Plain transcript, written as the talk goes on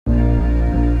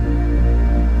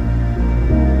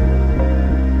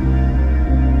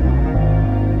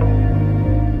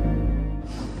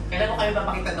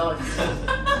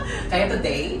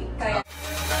today. Kaya.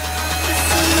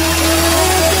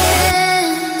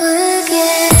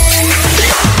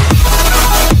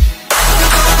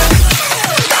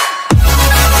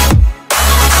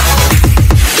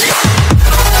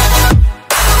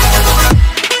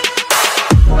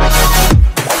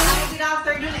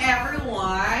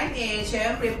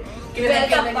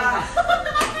 Welcome pa.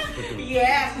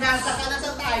 Yes, nasa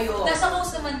tayo. Nasa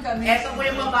host naman kami. Eto po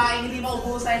yung babae, hindi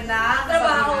maubusan na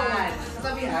trabaho.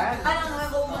 Kasabihan.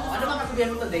 Ano bang kasabihan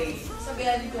mo today?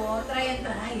 Sabihan ko, try and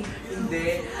try.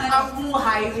 Hindi. Ang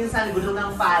buhay, minsan gulo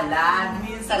ng palad,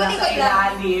 minsan nasa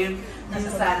ilalim,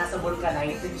 minsan nasa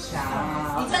vulcanizing siya.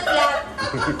 Minsan flat.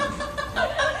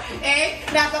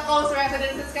 Nasa coast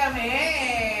residences kami.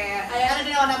 Ano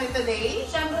ginawa natin today?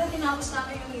 Siyempre, tinapos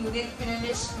namin yung unit.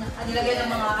 Finish na. Nilagay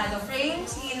ng mga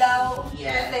frames, ilaw,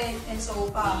 curtain, and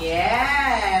sofa.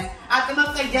 Yes! At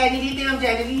naman kay Jenny Lee, Ma'am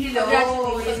Jenny Lee,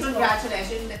 hello! Yes,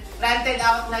 congratulations. Rented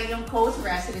out na yung Coast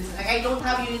Residences. Like, I don't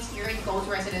have units here in Coast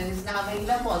Residences na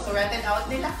available. So, rented out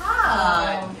nila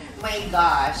lahat. My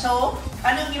gosh. So,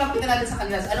 anong ipapakita natin sa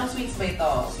kanila? Anong suites ba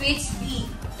ito? Suites B.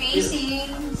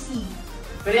 Facing C.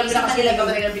 Pero yung pinakasilag ka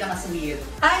ba rin yung pinakasweet?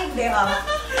 Ay, hindi ka.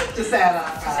 Chusera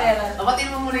ka. Chusera. Batiin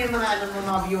mo muna yung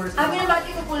mga viewers. Binabati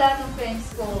ko po lahat ng friends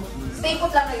ko. Stay put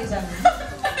lang kayo dyan.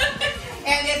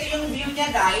 And ito yung view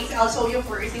niya, guys. I'll show you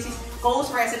first. This is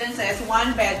Coast Residences,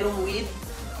 1 bedroom with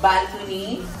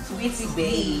balcony, suite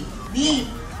bay. B.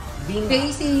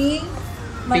 Facing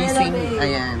Manila Bay.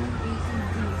 Ayan.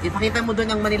 Ipakita mo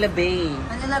doon ang Manila Bay.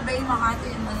 Manila Bay,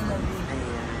 Makati and Manila Bay.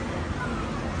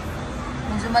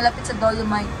 Medyo malapit sa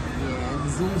Dolomite.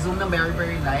 Yes. Zoom na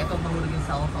very light. Huwag mahulog yung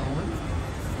cellphone.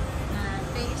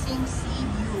 Facing sea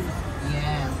view.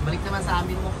 Yes. Balik naman sa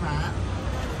amin mukha.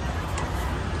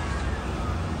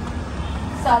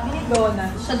 Sabi ni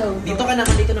Donna, siya daw.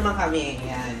 Dito naman kami.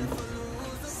 Ayan.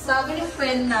 Sabi ng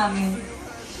friend namin.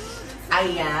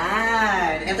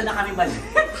 Ayan. Ito na kami balik.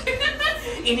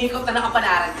 Inikot na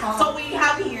nakapanaran. So we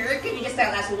have here, can you just tell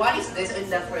us what is this in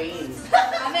the frames?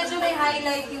 Medyo may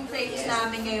highlight yung frames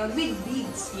namin ngayon with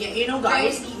beads. Yeah, you know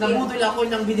guys, nabudol ako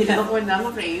ng binili ako ng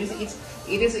frames.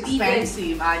 It is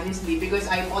expensive, honestly, because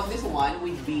I bought this one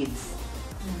with beads.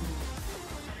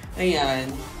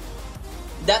 Ayan.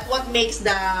 That's what makes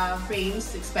the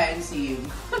frames expensive.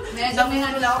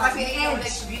 Nabudol ako kasi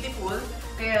it's beautiful.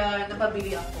 Kaya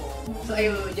napabili ako. So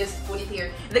I just put it here.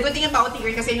 The good thing about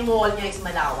here kasi yung wall niya is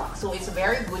malawak. So it's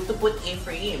very good to put in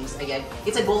frames. Again,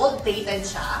 it's a gold plated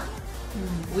siya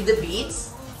with the beads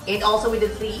and also with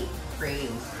the 3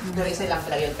 frames. Pero isa lang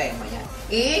talaga yung tema niya.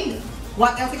 And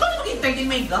what else? Ikaw na mag-entertain,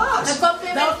 my gosh!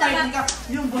 Nag-compliment naman.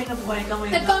 Yung buhay na buhay ka, my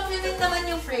gosh. Nag-compliment naman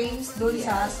yung frames doon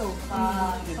sa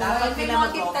sofa. Dapat may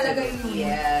motive talaga yun.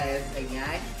 Yes,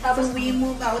 ayan. Tapos we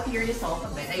move out here the sofa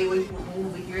bed. I will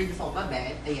move here the sofa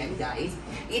bed. Ayan, guys.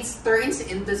 It turns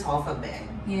into sofa bed.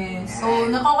 Yes. So,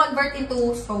 nako-convert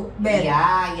into bed.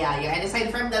 Yeah. And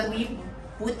aside from that, we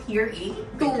put here a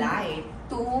light.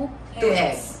 2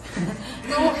 heads.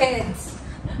 2 heads.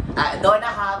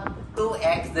 Donna have 2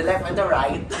 eggs, the left and the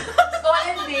right. Small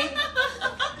and big.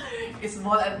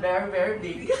 Small and very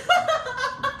big.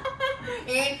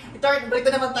 Balik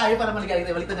na naman tayo para maligalig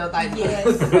tayo. Balik na naman tayo. Yes.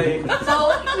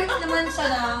 So, equipped naman siya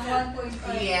ng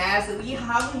 1.5. Yes, we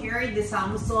have here the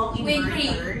Samsung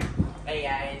inverter.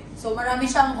 Ayan. So, marami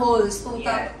siyang holes.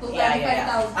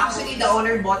 235,000. Actually, the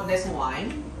owner bought this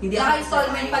one.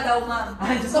 Naka-installment pa daw, ma'am.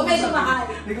 So, medyo mahal.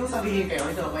 Hindi kong sabihin kayo.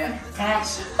 Ito ba yan?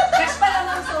 Cash. Cash pala,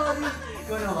 ma'am. Sorry.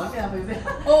 Ikaw naman, pinapagod.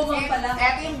 Oo, ma'am pala.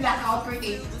 Ito yung blackout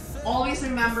curtain. Always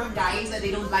remember, guys, that they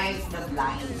don't like the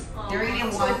blinds. They really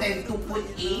wanted to put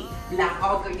a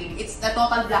blackout curtain. It's the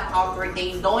total blackout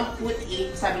curtain. Don't put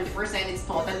 70%. It's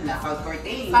total blackout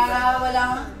curtain. Para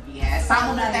walang... Yes.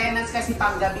 Some of the tenants kasi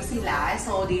panggabi sila,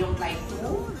 so they don't like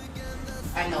to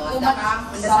the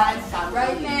sun come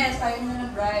brightness. Ayaw nila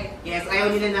ng bright. Yes,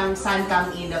 ayaw nila ng sun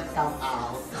come in, not come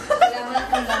out. Kailangan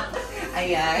ko lang.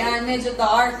 Ayan. Yan, medyo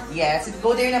dark. Yes,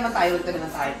 go there naman tayo. Ito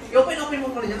naman tayo. I-open mo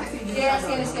pa rin kasi hindi Yes.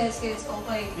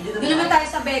 Okay. Doon naman tayo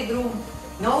sa bedroom.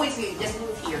 No, it's just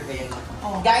move here.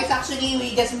 Guys, actually,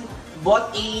 we just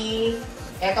bought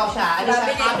eto siya,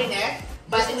 cabinet.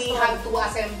 But we have to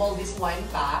assemble this one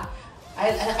pa.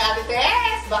 Ay, Ate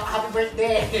Tess! Baka happy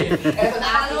birthday! Eto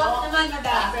na ako. Naman,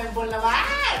 madam. Assemble naman!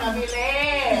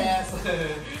 Mabilis!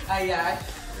 Ayan.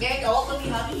 And also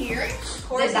we have here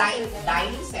the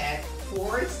dining set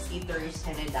 4 seaters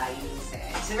and a dining set.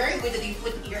 It's very good that you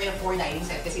put here a 4 dining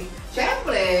set kasi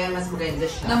syempre, mas maganda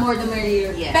siya. The more the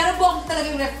merrier. Yes. Pero bongga talaga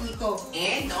yung ref dito.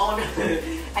 And owner,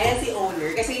 ayan si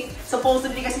owner. Kasi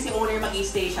supposedly kasi si owner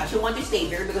mag-stay siya. She want to stay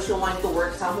here because she want to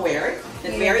work somewhere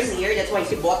that's very near. That's why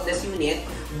she bought this unit.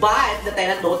 But the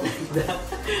tenant don't like the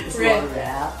small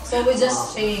ref. So we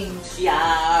just change.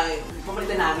 Yeah,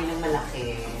 pumalitan namin ng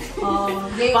malaki.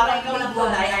 Parang ikaw lang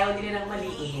po, ayaw nila ng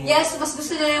maliit. Yes, mas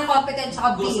gusto nila yung competent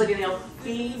tsaka big. Gusto nila yung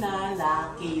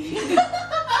pinalaki.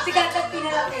 Sikat at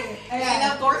pinalaki. And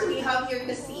of course, we have here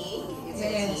the sink. It's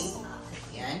a Yes. sink.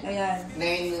 Ayan. Ayan.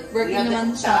 Then, Working we have naman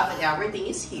the siya. tap and everything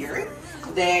is here.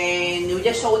 Then, we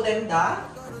just show them the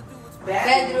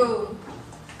Bedroom.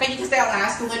 Can you just tell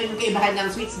us kung ano yung kaibahan ng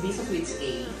Suites B sa Suites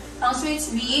A? Ang Suites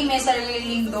B, may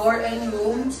sariling door and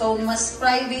room. So, mas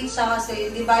private siya kasi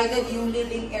divided yung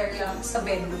living area sa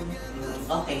bedroom.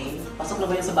 Okay. Pasok na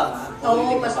ba yun sa banga?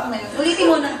 Oo, pasok na yun. Ulitin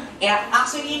mo na. Yeah,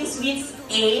 actually, yung Suites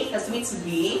A, Suites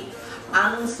B,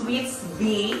 ang Suites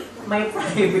B, may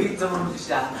private room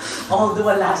siya. Although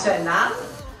wala siya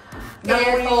ng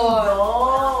Aircon.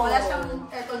 window. Wala siyang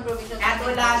aircon provision. At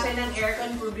wala siya ng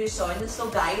aircon provision. So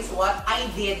guys, what I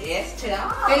did is,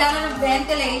 Kailangan ng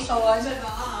ventilation.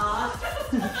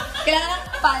 Kailangan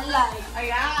ng fan light.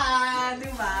 ayan, di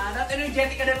ba? Not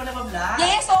energetic ka naman na mag-vlog.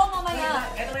 Yes, oo, mamaya.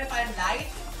 Ito may fan light.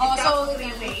 Oh, It so, comes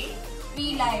three-way.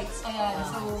 3 lights. Ayan,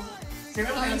 so...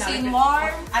 Siyempre, So, tayo it's namin- in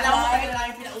warm, Alam mo, light. tayo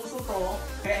namin pinauso to.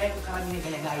 Kaya ayaw ko karami ng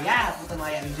gaya-gaya. Puta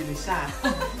mga yan, yung siya.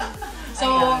 So,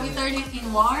 Ayan. we turn it in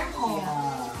warm. Oh.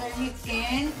 Yeah. Turn it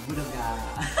in Budaga.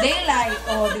 daylight.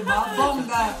 Oh, di ba?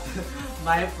 Bongga.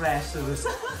 My precious.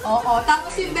 Oo.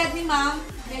 Tapos yung bed ni ma'am,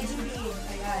 medyo big.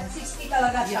 Ayan. 60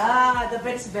 talaga siya. Yeah, the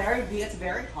bed's very big. It's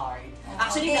very hard.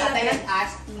 Actually, Okay, the okay. tenant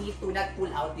asked me to not pull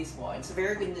out this one. It's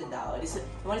very good na daw. This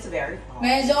one is very hard.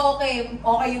 Medyo okay.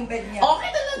 Okay yung bed niya. Okay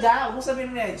talaga. Huwag mo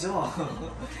sabihin medyo.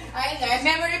 Ay, guys.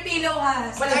 Memory pillow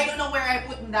has. But I don't know where I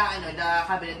put the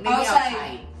cabinet. Maybe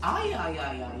Outside. Ay.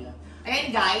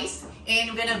 Ayan, guys. And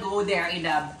we're gonna go there in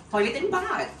the toilet and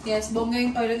bath. Yes, bongga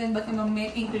yung toilet and ba't yung may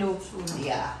enclosure.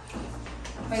 Yeah.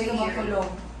 Pwede ka magkulong.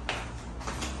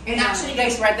 And actually,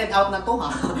 guys, rented out na to, ha?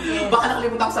 Yes. Baka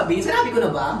nakalimutan ko sabihin. Sinabi ko na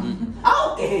ba?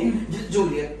 Okay.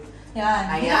 Juliet. Yan.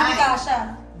 Ayan. Hindi ka siya.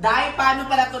 Dahil paano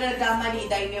pala ito nagkamali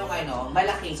dahil yung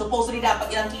malaki. Supposedly dapat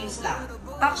ilang kilos lang.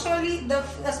 Actually, the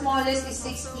smallest is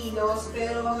 6 kilos,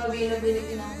 pero ang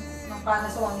availability ng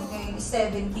Panasonic ngayon is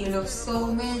 7 kilos. So,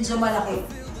 medyo malaki.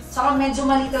 Saka medyo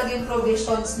mali talaga yung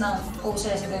provisions ng host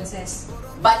residences.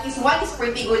 But this one is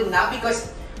pretty good na because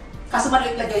kaso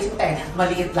maliit lang guys yung tenant.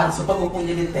 Maliit lang. So, pag upong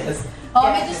niya din test. Oh,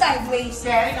 medyo sideways.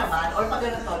 Carry naman. Or pag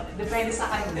ganito, depende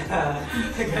sa kanya.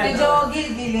 Medyo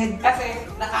gilid-gilid. Kasi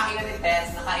nakailan ng test,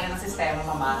 nakailan ng sistema,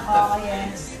 mama. Oh,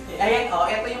 yes. Ayan,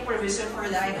 ito yung provision for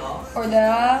the, For the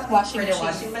washing for the machine.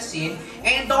 washing machine.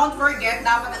 And don't forget,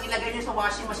 dapat ang ilagay nyo sa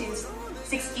washing machine is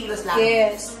 6 kilos lang.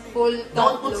 Yes. Full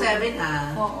Don't top put load. 7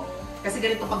 ha. Oo. Kasi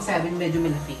ganito pag 7, medyo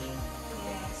malaki.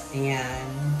 Yes. Ayan.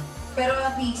 Pero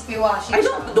at least may washing I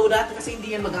don't do that kasi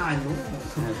hindi yan mag-ano.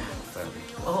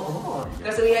 Oo.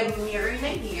 Kasi we have mirror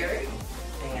na here.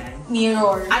 Ayan.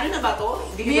 Mirror. Ano na ba to?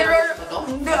 Mirror. Ba to?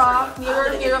 Hindi mirror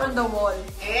here on the wall.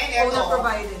 And ito. Owner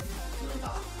provided.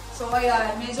 So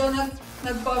ayan, medyo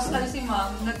nag-pause na si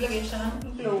ma'am, naglagay siya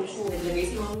ng enclosure. Naglagay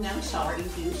si mom ng shower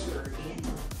infuser. Ayan.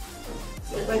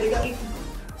 So pwede ka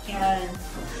yan.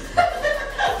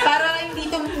 Para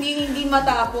hindi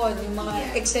matapon yung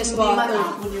mga excess Hindi water.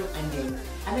 matapon yung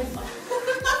ano ba?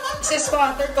 Excess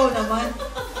water ko naman.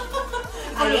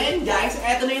 Ayan guys,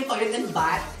 eto na yung toilet and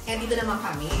bath. And dito naman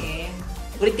kami.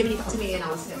 Ulit kami dito kasi may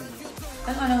announcement.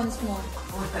 Ano announce mo?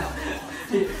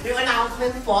 Yung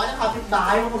announcement po, ng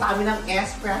kapitbahay, pumunta kami ng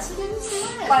S-Presidents.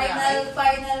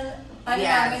 Final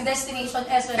Yes. namin destination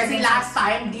S Kasi last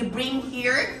time, they bring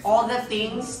here all the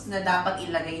things na dapat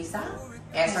ilagay sa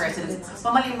S-Residence.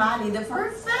 Pamali-mali, the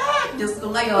perfect! Diyos ko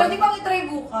ngayon. Pwede pang i-try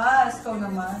bukas. Ikaw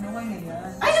naman. Okay na yan.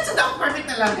 Ay, yun daw, perfect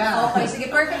talaga. Okay, sige.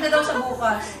 Perfect na daw sa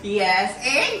bukas. Yes.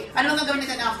 And, ano ang gagawin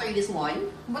natin after this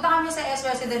one? Punta kami sa S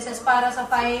Residences para sa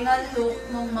final look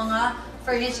ng mga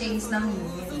furnishings ng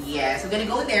unit. Yes, we're gonna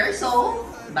go there. So,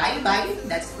 bye-bye.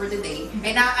 That's for today.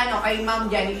 And kay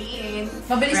Ma'am Jenny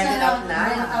Mabilis na rented lang. out na.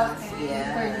 Rent out. Yes.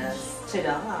 Furnish.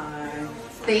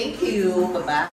 Thank you. Bye-bye.